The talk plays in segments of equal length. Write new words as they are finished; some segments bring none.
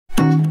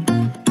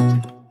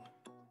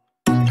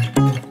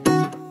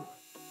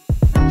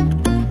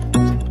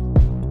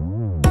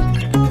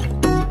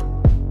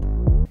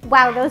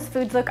Wow, those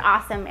foods look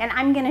awesome, and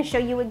I'm gonna show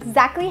you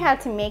exactly how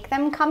to make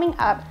them coming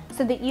up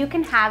so that you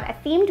can have a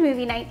themed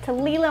movie night to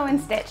Lilo and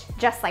Stitch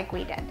just like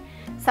we did.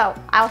 So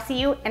I'll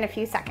see you in a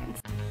few seconds.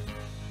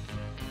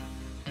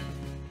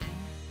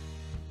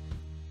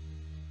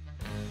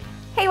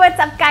 Hey, what's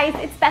up guys?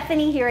 It's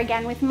Bethany here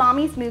again with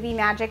Mommy's Movie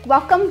Magic.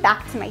 Welcome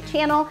back to my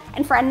channel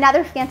and for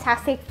another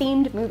fantastic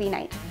themed movie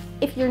night.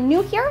 If you're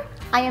new here,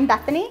 I am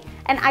Bethany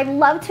and I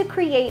love to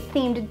create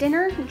themed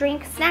dinner,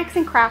 drinks, snacks,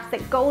 and crafts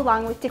that go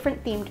along with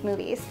different themed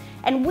movies.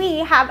 And we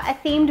have a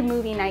themed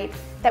movie night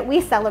that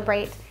we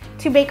celebrate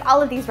to make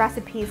all of these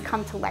recipes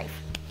come to life.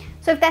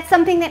 So if that's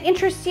something that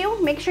interests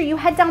you, make sure you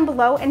head down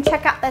below and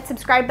check out that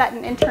subscribe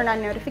button and turn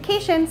on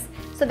notifications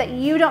so that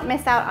you don't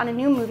miss out on a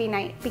new movie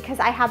night, because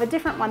I have a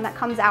different one that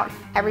comes out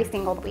every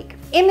single week.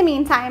 In the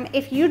meantime,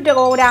 if you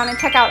go down and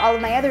check out all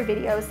of my other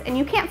videos and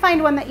you can't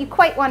find one that you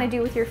quite want to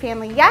do with your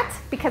family yet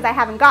because I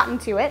haven't gotten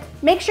to it,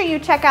 make sure you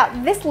check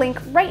out this link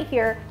right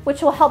here,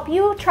 which will help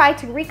you try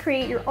to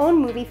recreate your own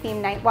movie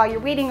theme night while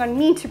you're waiting on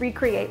me to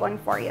recreate one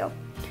for you.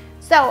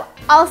 So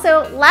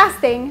also, last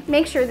thing,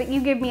 make sure that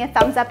you give me a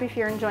thumbs up if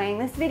you're enjoying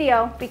this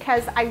video,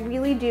 because I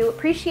really do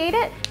appreciate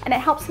it and it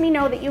helps me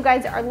know that you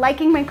guys are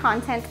liking my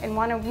content and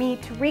want me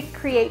to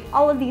recreate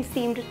all of these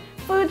themed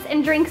foods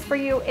and drinks for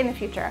you in the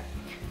future.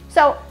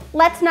 So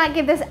let's not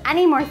give this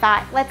any more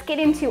thought. Let's get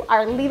into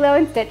our Lilo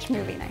and Stitch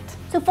movie night.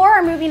 So for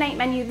our movie night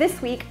menu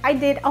this week, I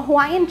did a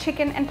Hawaiian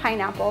chicken and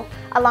pineapple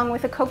along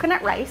with a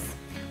coconut rice.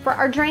 For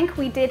our drink,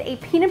 we did a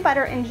peanut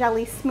butter and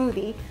jelly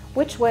smoothie,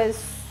 which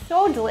was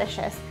so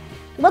delicious.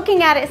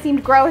 Looking at it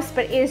seemed gross,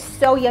 but it is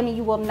so yummy,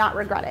 you will not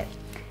regret it.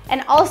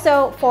 And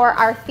also for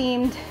our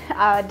themed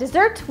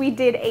dessert, we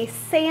did a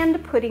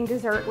sand pudding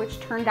dessert, which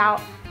turned out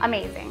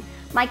amazing.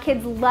 My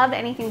kids love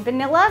anything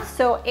vanilla,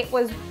 so it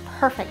was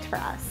perfect for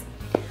us.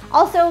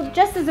 Also,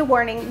 just as a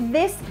warning,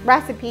 this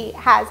recipe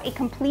has a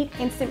complete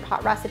Instant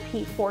Pot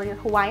recipe for your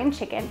Hawaiian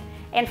chicken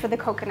and for the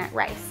coconut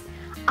rice.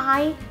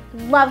 I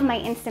love my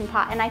Instant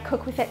Pot and I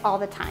cook with it all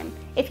the time.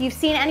 If you've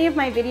seen any of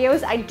my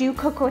videos, I do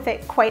cook with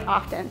it quite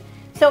often.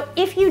 So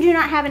if you do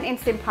not have an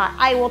Instant Pot,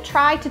 I will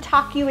try to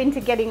talk you into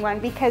getting one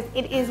because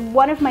it is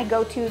one of my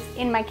go-tos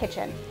in my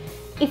kitchen.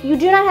 If you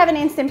do not have an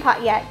Instant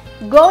Pot yet,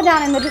 go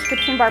down in the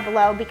description bar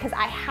below because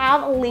I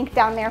have a link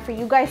down there for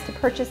you guys to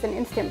purchase an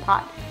Instant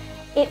Pot.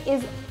 It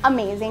is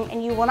amazing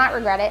and you will not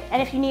regret it.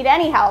 And if you need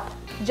any help,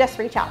 just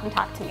reach out and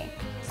talk to me.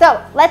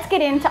 So let's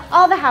get into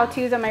all the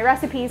how-tos on my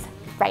recipes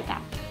right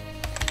now.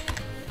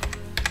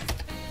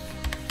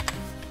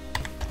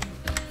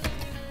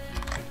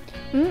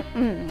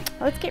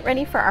 Let's get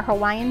ready for our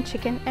Hawaiian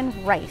chicken and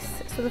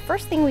rice. So the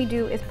first thing we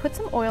do is put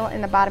some oil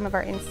in the bottom of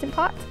our Instant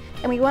Pot,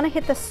 and we want to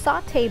hit the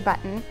saute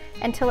button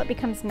until it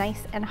becomes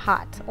nice and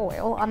hot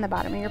oil on the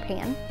bottom of your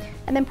pan.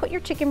 And then put your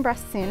chicken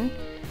breasts in,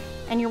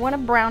 and you want to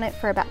brown it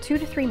for about 2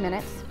 to 3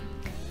 minutes.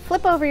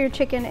 Flip over your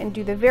chicken and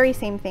do the very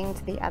same thing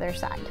to the other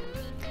side.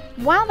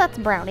 While that's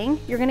browning,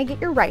 you're going to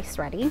get your rice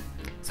ready.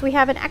 So we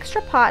have an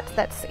extra pot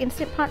that's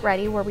Instant Pot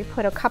ready where we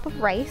put a cup of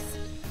rice,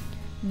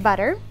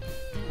 butter,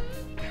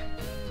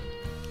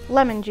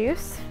 lemon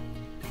juice,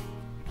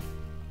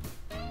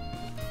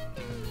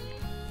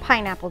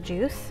 pineapple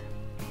juice,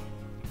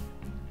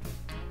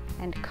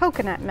 and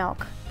coconut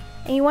milk.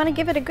 And you want to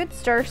give it a good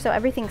stir so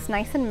everything's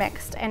nice and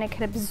mixed and it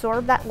can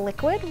absorb that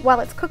liquid while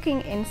it's cooking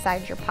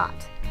inside your pot.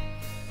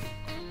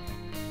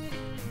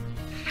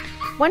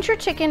 Once your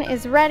chicken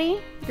is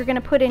ready, you're going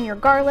to put in your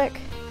garlic,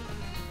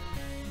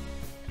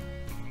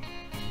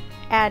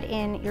 add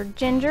in your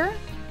ginger.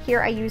 Here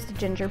I used a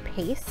ginger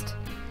paste.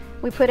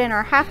 We put in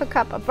our ½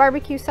 cup of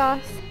barbecue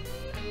sauce,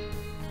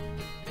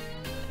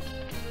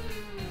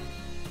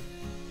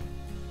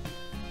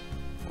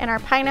 and our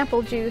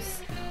pineapple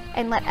juice,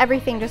 and let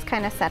everything just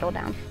kind of settle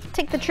down.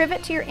 Take the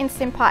trivet to your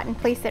Instant Pot and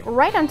place it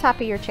right on top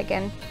of your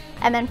chicken,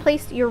 and then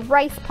place your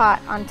rice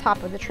pot on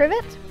top of the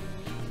trivet.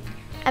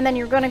 And then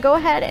you're going to go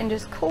ahead and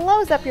just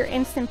close up your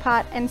Instant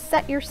Pot and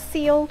set your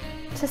seal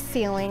to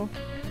sealing,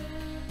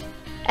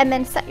 and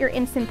then set your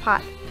Instant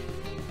Pot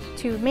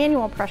to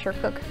manual pressure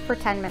cook for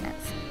 10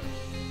 minutes.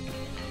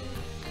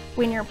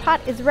 When your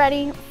pot is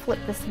ready, flip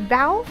this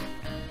valve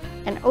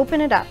and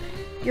open it up.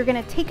 You're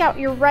going to take out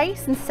your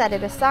rice and set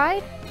it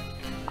aside.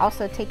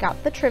 Also take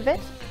out the trivet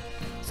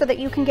so that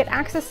you can get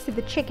access to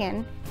the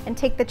chicken, and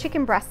take the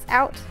chicken breasts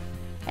out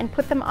and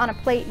put them on a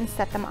plate and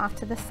set them off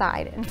to the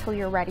side until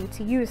you're ready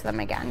to use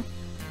them again.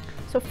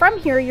 So from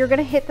here, you're going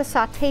to hit the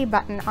saute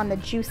button on the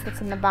juice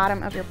that's in the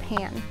bottom of your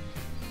pan.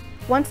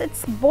 Once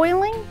it's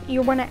boiling,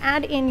 you want to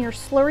add in your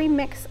slurry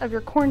mix of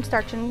your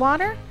cornstarch and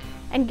water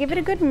and give it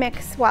a good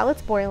mix while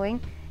it's boiling,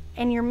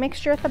 and your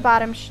mixture at the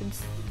bottom should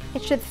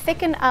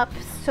thicken up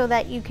so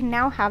that you can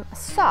now have a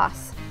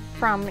sauce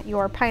from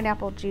your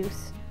pineapple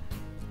juice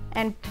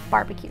and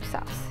barbecue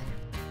sauce.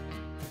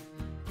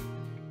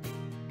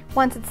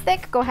 Once it's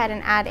thick, go ahead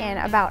and add in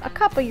about a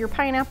cup of your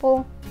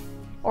pineapple,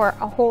 or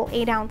a whole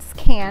 8-ounce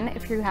can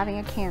if you're having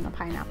a can of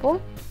pineapple,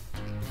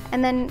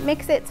 and then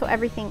mix it so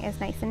everything is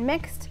nice and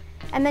mixed.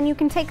 And then you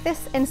can take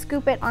this and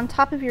scoop it on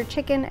top of your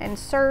chicken and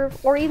serve,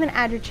 or even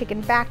add your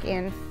chicken back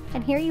in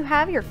And here you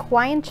have your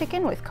Hawaiian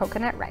chicken with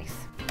coconut rice.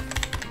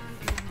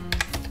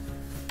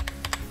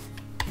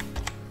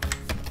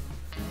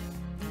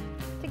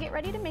 To get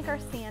ready to make our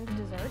sand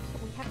dessert,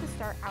 we have to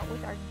start out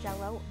with our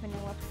Jell-O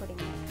vanilla pudding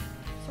mix.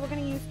 So we're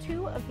going to use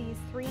 2 of these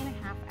 3.5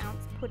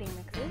 ounce pudding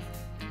mixes,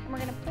 and we're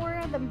going to pour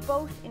them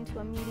both into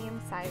a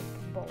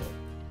medium-sized bowl.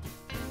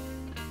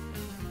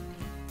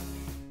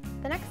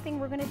 The next thing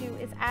we're going to do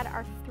is add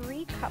our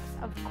 3 cups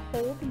of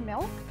cold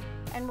milk,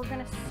 and we're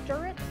going to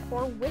stir it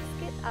or whisk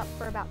it up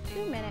for about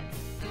 2 minutes.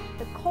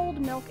 The cold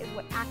milk is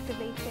what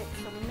activates it,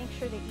 so make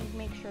sure that you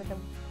make sure the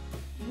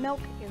milk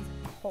is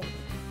cold.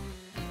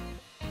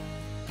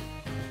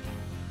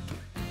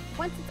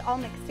 Once it's all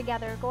mixed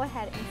together, go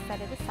ahead and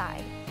set it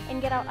aside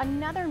and get out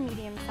another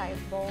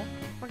medium-sized bowl.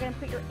 We're going to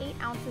put your 8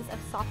 ounces of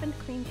softened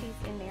cream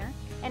cheese in there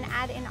and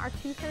add in our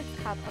 2/3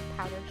 cup of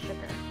powdered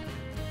sugar.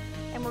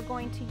 And we're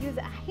going to use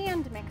a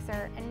hand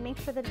mixer and make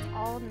sure that it's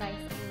all nice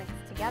and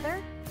mixed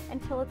together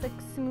until it's a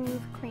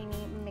smooth,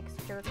 creamy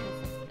mixture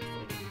consistency.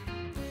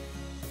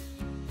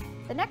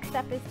 The next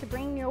step is to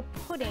bring your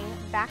pudding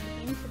back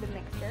into the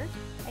mixture,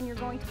 and you're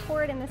going to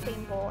pour it in the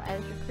same bowl as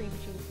your cream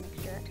cheese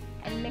mixture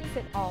and mix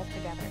it all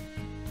together.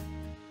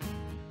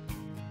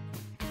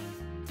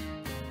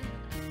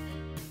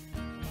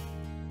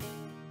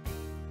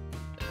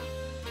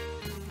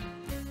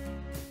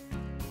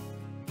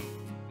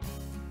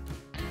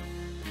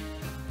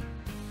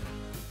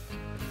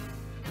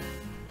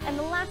 And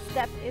the last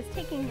step is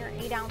taking your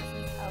 8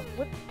 ounces of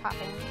whipped topping,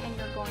 and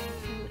you're going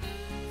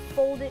to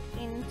fold it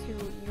into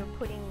your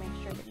pudding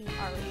mixture that you've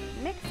already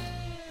mixed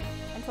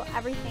until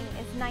everything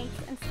is nice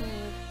and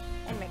smooth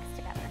and mixed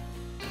together.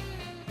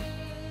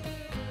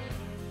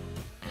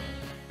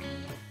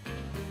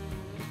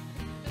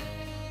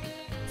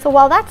 So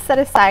while that's set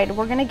aside,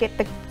 we're going to get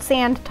the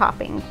sand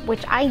topping,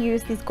 which I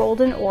use these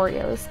golden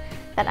Oreos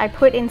that I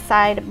put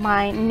inside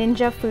my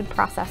Ninja food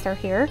processor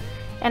here.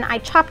 And I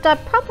chopped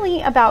up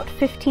probably about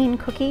 15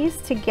 cookies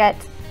to get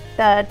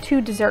the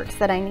 2 desserts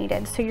that I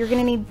needed. So you're going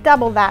to need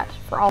double that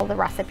for all the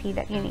recipe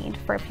that you need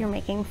for if you're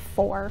making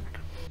 4.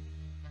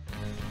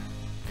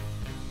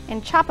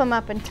 And chop them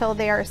up until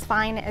they are as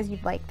fine as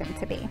you'd like them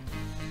to be.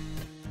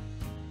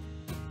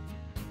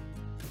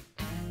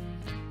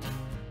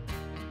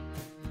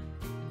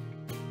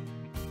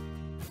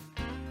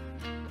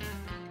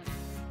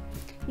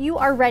 You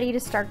are ready to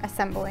start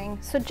assembling.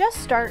 So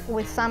just start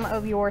with some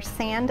of your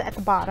sand at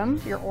the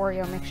bottom, your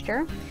Oreo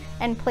mixture,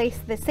 and place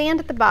the sand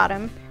at the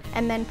bottom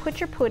and then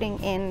put your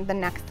pudding in the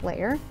next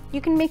layer.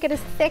 You can make it as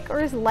thick or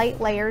as light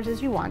layers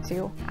as you want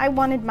to. I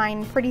wanted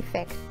mine pretty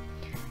thick.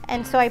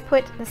 And so I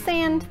put the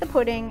sand, the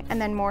pudding, and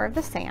then more of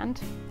the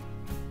sand.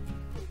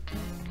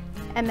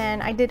 And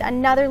then I did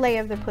another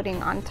layer of the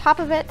pudding on top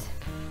of it.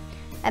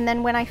 And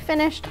then when I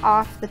finished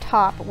off the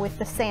top with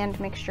the sand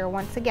mixture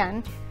once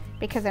again,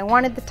 because I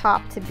wanted the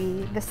top to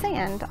be the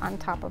sand on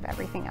top of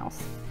everything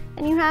else.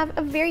 And you have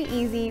a very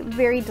easy,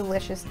 very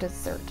delicious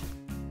dessert.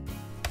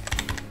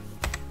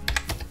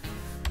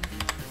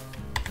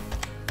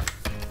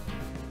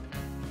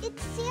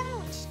 It's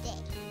sandwich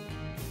day.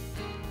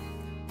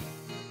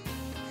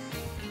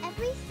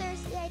 Every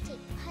Thursday I take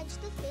Pudge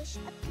the fish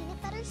a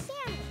peanut butter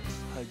sandwich.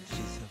 Pudge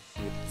is a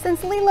food.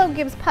 Since Lilo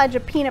gives Pudge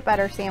a peanut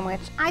butter sandwich,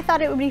 I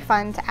thought it would be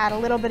fun to add a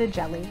little bit of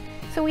jelly.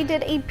 So we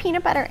did a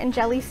peanut butter and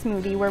jelly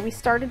smoothie where we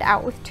started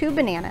out with 2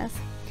 bananas,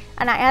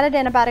 and I added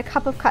in about a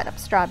cup of cut up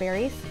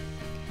strawberries.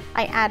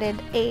 I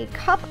added a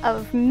cup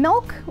of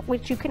milk,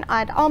 which you can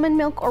add almond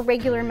milk or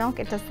regular milk,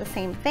 it does the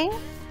same thing.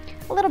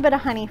 A little bit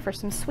of honey for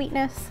some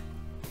sweetness.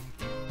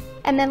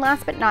 And then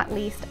last but not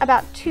least,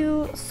 about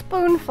 2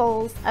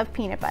 spoonfuls of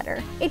peanut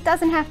butter. It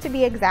doesn't have to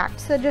be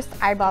exact, so just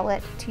eyeball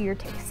it to your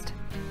taste.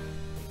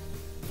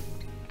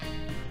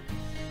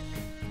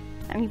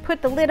 And you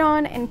put the lid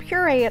on and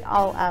puree it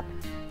all up.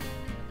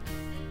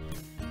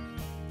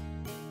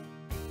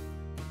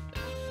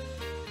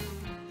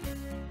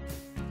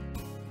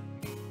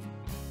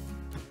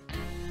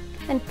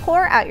 And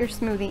pour out your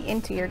smoothie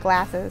into your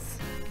glasses.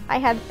 I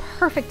had the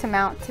perfect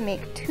amount to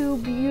make 2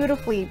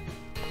 beautifully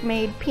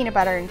made peanut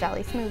butter and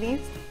jelly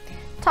smoothies.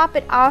 Top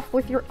it off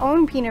with your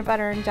own peanut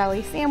butter and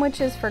jelly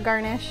sandwiches for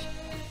garnish,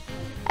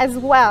 as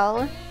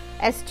well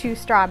as 2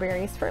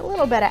 strawberries for a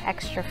little bit of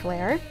extra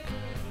flair.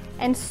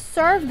 And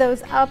serve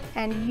those up,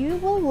 and you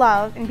will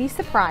love and be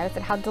surprised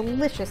at how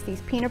delicious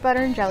these peanut butter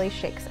and jelly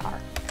shakes are.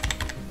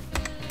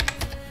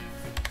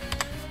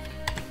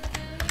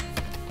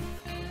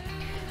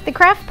 The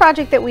craft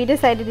project that we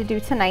decided to do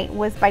tonight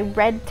was by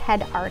Red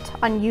Ted Art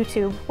on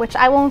YouTube, which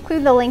I will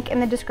include the link in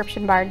the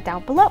description bar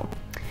down below.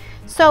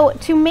 So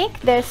to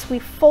make this, we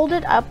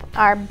folded up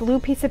our blue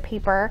piece of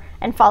paper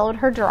and followed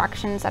her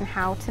directions on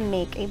how to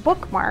make a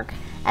bookmark,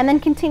 and then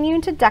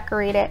continued to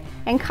decorate it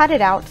and cut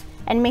it out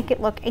and make it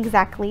look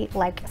exactly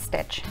like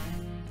Stitch.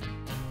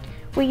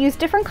 We used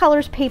different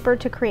colors paper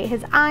to create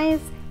his eyes,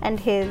 and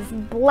his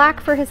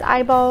black for his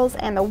eyeballs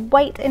and the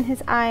white in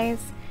his eyes.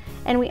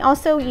 And we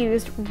also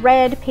used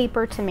red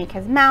paper to make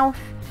his mouth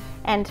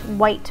and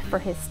white for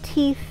his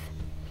teeth.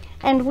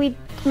 And we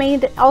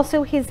made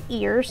also his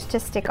ears to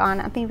stick on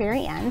at the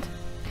very end.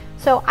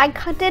 So I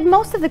did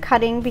most of the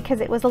cutting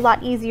because it was a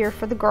lot easier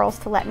for the girls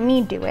to let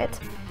me do it.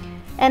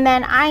 And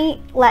then I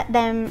let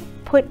them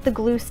put the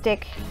glue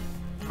stick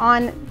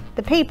on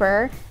the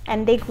paper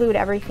and they glued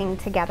everything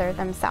together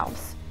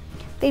themselves.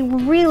 They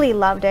really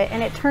loved it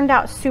and it turned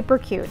out super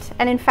cute.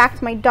 And in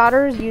fact, my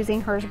daughter is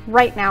using hers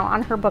right now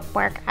on her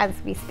bookmark as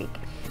we speak.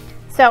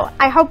 So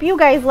I hope you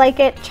guys like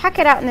it. Check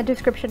it out in the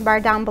description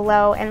bar down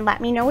below and let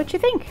me know what you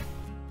think.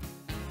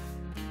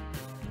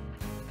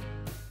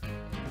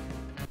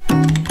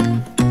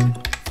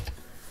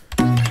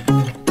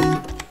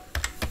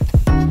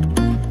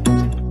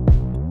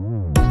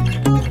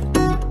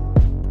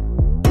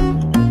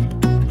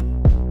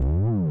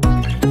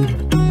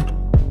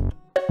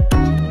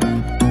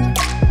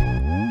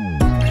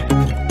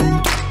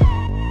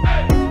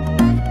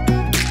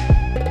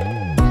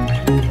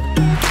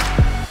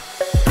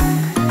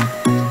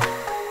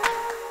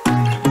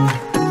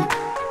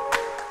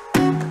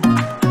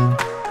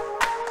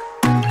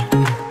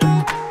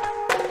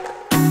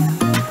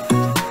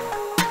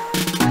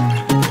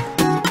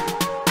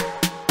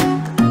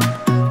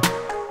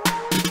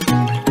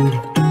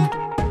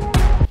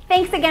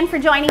 Thanks again for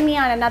joining me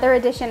on another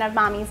edition of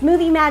Mommy's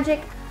Movie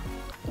Magic.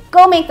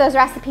 Go make those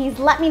recipes.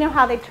 Let me know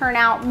how they turn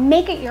out.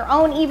 Make it your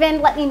own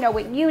even. Let me know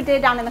what you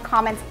did down in the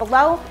comments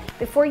below.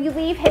 Before you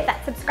leave, hit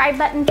that subscribe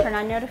button, turn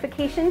on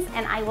notifications,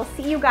 and I will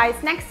see you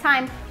guys next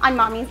time on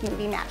Mommy's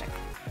Movie Magic.